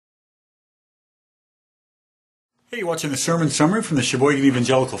Hey, you're watching the sermon summary from the Sheboygan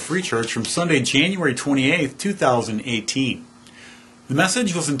Evangelical Free Church from Sunday, January 28th, 2018. The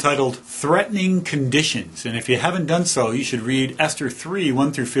message was entitled Threatening Conditions, and if you haven't done so, you should read Esther 3,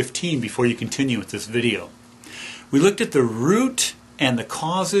 1 through 15 before you continue with this video. We looked at the root and the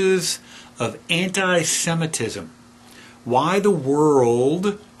causes of anti-Semitism. Why the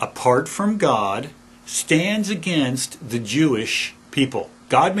world, apart from God, stands against the Jewish people.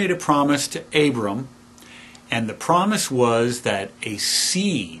 God made a promise to Abram, and the promise was that a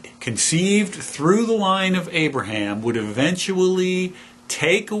seed conceived through the line of Abraham would eventually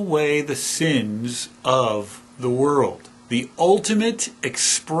take away the sins of the world. The ultimate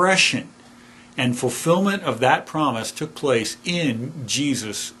expression and fulfillment of that promise took place in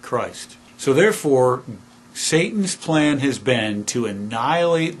Jesus Christ. So therefore, Satan's plan has been to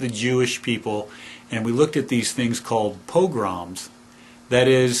annihilate the Jewish people, and we looked at these things called pogroms. That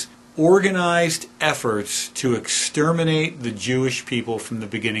is, organized efforts to exterminate the Jewish people from the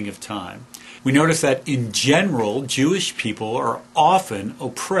beginning of time. We notice that in general, Jewish people are often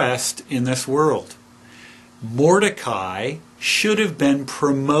oppressed in this world. Mordecai should have been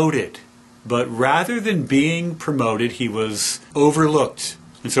promoted, but rather than being promoted, he was overlooked.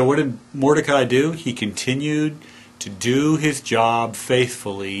 And so what did Mordecai do? He continued to do his job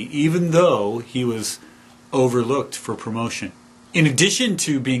faithfully, even though he was overlooked for promotion. In addition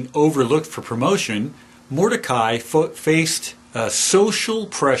to being overlooked for promotion, Mordecai faced social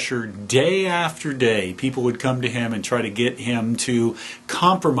pressure day after day. People would come to him and try to get him to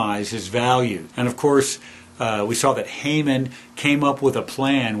compromise his values. And of course, we saw that Haman came up with a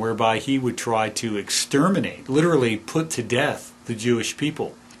plan whereby he would try to exterminate, literally put to death, the Jewish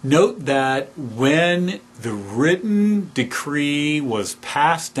people. Note that when the written decree was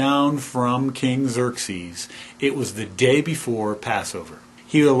passed down from King Xerxes, it was the day before Passover.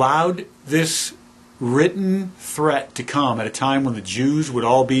 He allowed this written threat to come at a time when the Jews would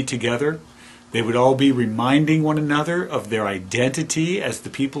all be together. They would all be reminding one another of their identity as the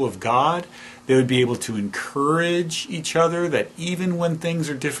people of God. They would be able to encourage each other that even when things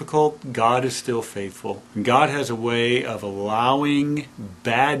are difficult, God is still faithful. And God has a way of allowing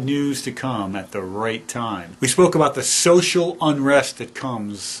bad news to come at the right time. We spoke about the social unrest that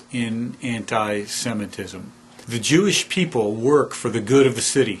comes in anti-Semitism. The Jewish people work for the good of the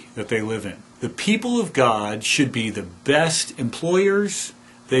city that they live in. The people of God should be the best employers.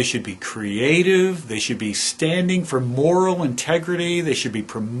 They should be creative. They should be standing for moral integrity. They should be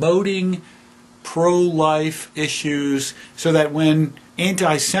promoting pro-life issues so that when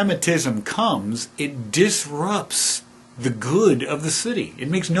anti-Semitism comes, it disrupts the good of the city. It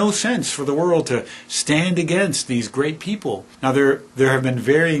makes no sense for the world to stand against these great people. Now there have been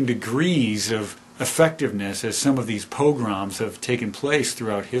varying degrees of effectiveness as some of these pogroms have taken place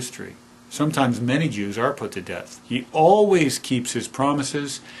throughout history. Sometimes many Jews are put to death. He always keeps his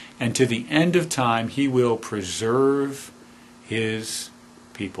promises, and to the end of time he will preserve his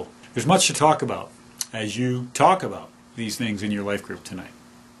people. There's much to talk about as you talk about these things in your life group tonight.